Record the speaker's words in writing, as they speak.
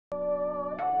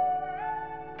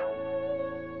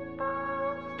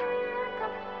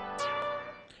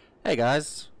Hey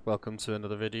guys, welcome to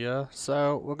another video.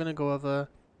 So we're going to go over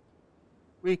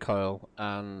recoil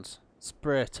and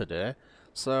spray today.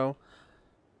 So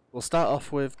we'll start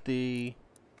off with the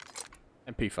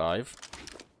MP5.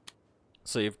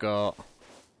 So you've got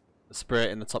the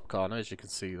spray in the top corner, as you can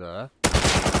see there.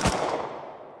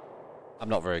 I'm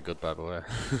not very good, by the way.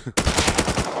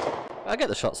 I get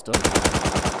the shots done.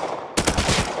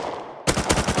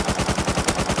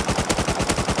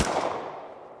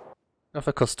 Now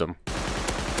for custom.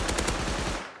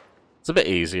 It's a bit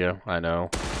easier, I know.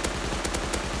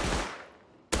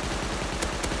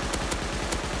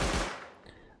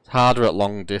 It's harder at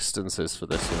long distances for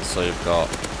this one, so you've got...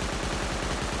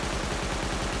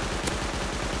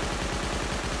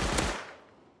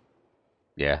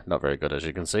 Yeah, not very good as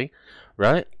you can see.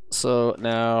 Right, so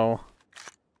now...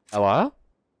 LR?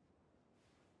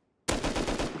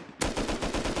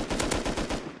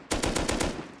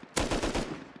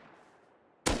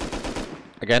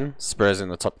 Again, sprays in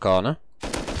the top corner.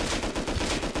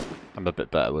 I'm a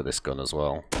bit better with this gun as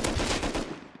well.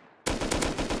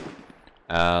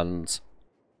 And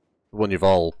the one you've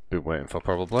all been waiting for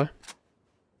probably.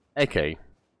 AK.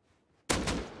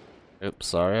 Oops,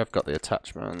 sorry, I've got the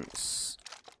attachments.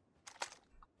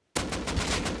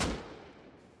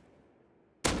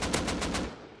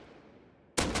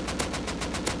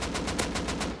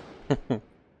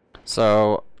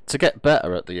 So, to get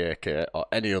better at the AK or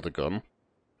any other gun,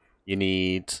 you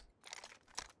need,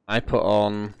 I put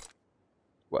on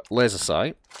laser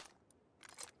sight,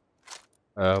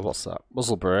 what's that,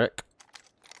 muzzle brake,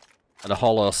 and a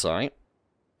hollow sight.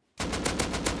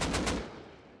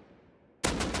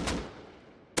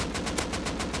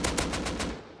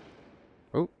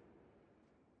 Oh,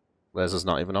 laser's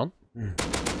not even on.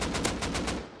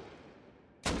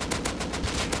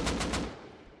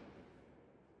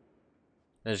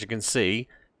 As you can see,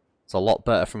 it's a lot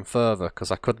better from further,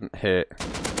 because I couldn't hit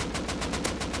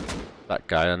that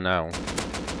guy, and now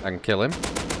I can kill him.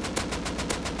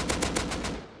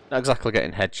 Not exactly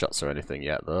getting headshots or anything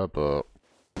yet though, but...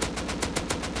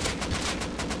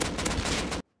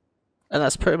 And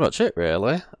that's pretty much it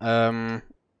really. Oh,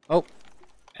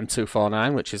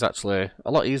 M249, which is actually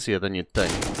a lot easier than you'd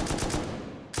think.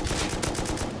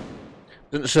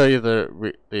 Didn't show you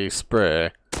the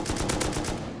spray,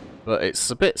 but it's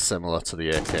a bit similar to the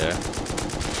AK.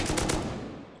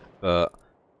 But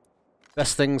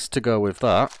best things to go with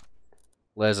that,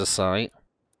 laser sight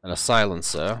and a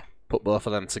silencer, put both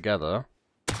of them together.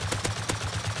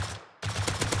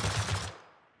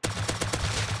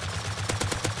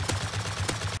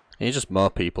 And you just mow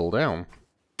people down.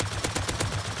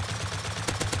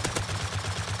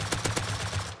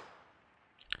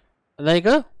 And there you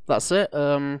go, that's it.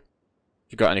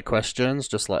 If you've got any questions,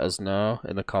 just let us know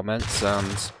in the comments,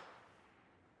 and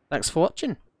thanks for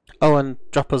watching. Oh, and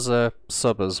drop us a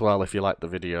sub as well if you liked the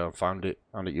video and found it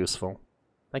useful.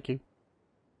 Thank you.